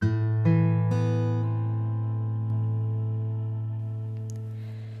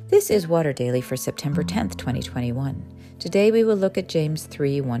This is Water Daily for September 10th, 2021. Today we will look at James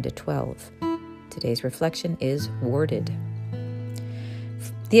 3, 1-12. Today's reflection is worded.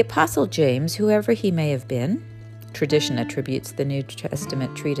 The Apostle James, whoever he may have been, tradition attributes the New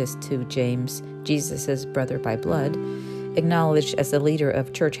Testament treatise to James, Jesus' brother by blood, acknowledged as the leader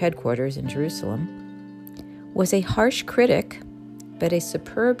of church headquarters in Jerusalem, was a harsh critic, but a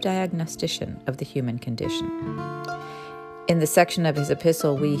superb diagnostician of the human condition. In the section of his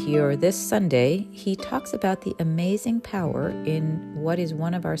epistle we hear this Sunday, he talks about the amazing power in what is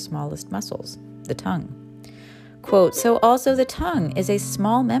one of our smallest muscles, the tongue. Quote, "So also the tongue is a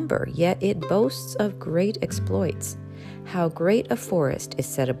small member, yet it boasts of great exploits. How great a forest is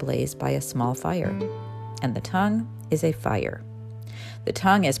set ablaze by a small fire, and the tongue is a fire. The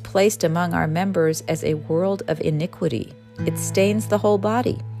tongue is placed among our members as a world of iniquity. It stains the whole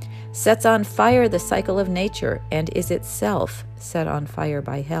body, sets on fire the cycle of nature, and is itself set on fire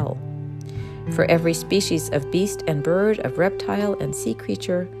by hell. For every species of beast and bird, of reptile and sea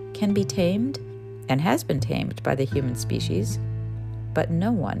creature can be tamed, and has been tamed by the human species, but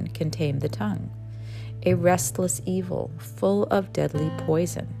no one can tame the tongue, a restless evil full of deadly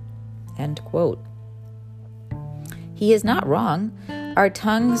poison." End quote. He is not wrong. Our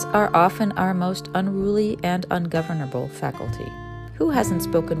tongues are often our most unruly and ungovernable faculty. Who hasn't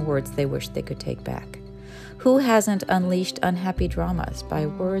spoken words they wish they could take back? Who hasn't unleashed unhappy dramas by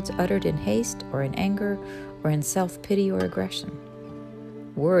words uttered in haste or in anger or in self-pity or aggression?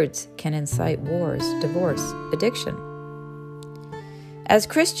 Words can incite wars, divorce, addiction. As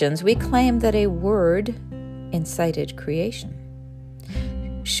Christians, we claim that a word incited creation.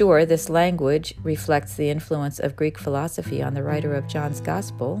 Sure, this language reflects the influence of Greek philosophy on the writer of John's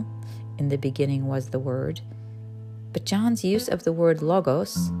Gospel. In the beginning was the Word. But John's use of the word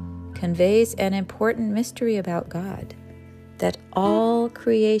logos conveys an important mystery about God, that all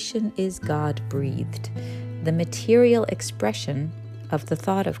creation is God-breathed, the material expression of the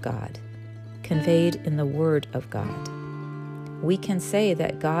thought of God, conveyed in the Word of God. We can say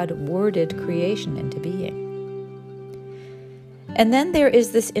that God worded creation into being. And then there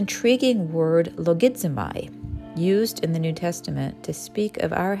is this intriguing word logizomai, used in the New Testament to speak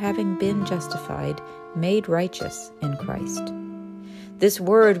of our having been justified, made righteous in Christ. This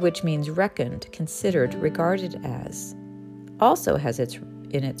word, which means reckoned, considered, regarded as, also has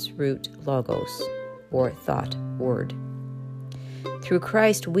in its root logos, or thought, word. Through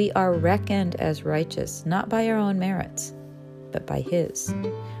Christ we are reckoned as righteous, not by our own merits, but by His.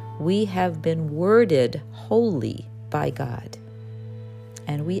 We have been worded holy by God,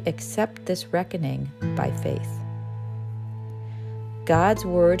 and we accept this reckoning by faith. God's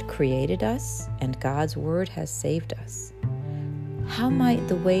Word created us, and God's Word has saved us. How might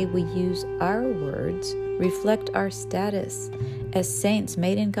the way we use our words reflect our status as saints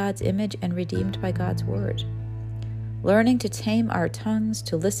made in God's image and redeemed by God's Word? Learning to tame our tongues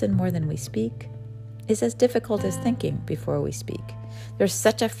to listen more than we speak is as difficult as thinking before we speak. There's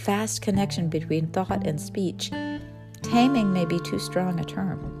such a fast connection between thought and speech. Taming may be too strong a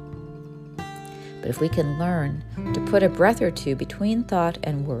term. But if we can learn to put a breath or two between thought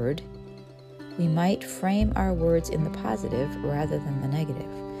and word, we might frame our words in the positive rather than the negative.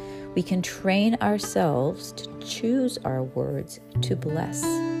 We can train ourselves to choose our words to bless.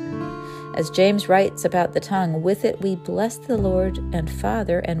 As James writes about the tongue, with it we bless the Lord and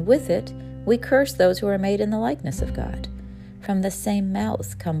Father, and with it we curse those who are made in the likeness of God. From the same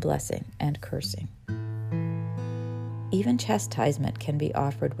mouth come blessing and cursing. Even chastisement can be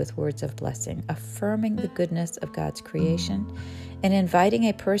offered with words of blessing, affirming the goodness of God's creation and inviting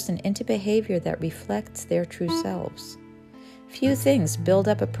a person into behavior that reflects their true selves. Few things build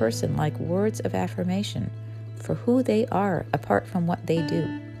up a person like words of affirmation for who they are apart from what they do.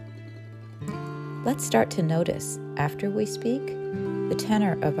 Let's start to notice, after we speak, the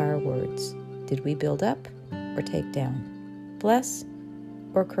tenor of our words. Did we build up or take down? Bless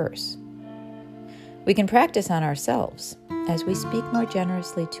or curse? We can practice on ourselves. As we speak more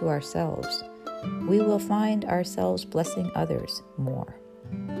generously to ourselves, we will find ourselves blessing others more.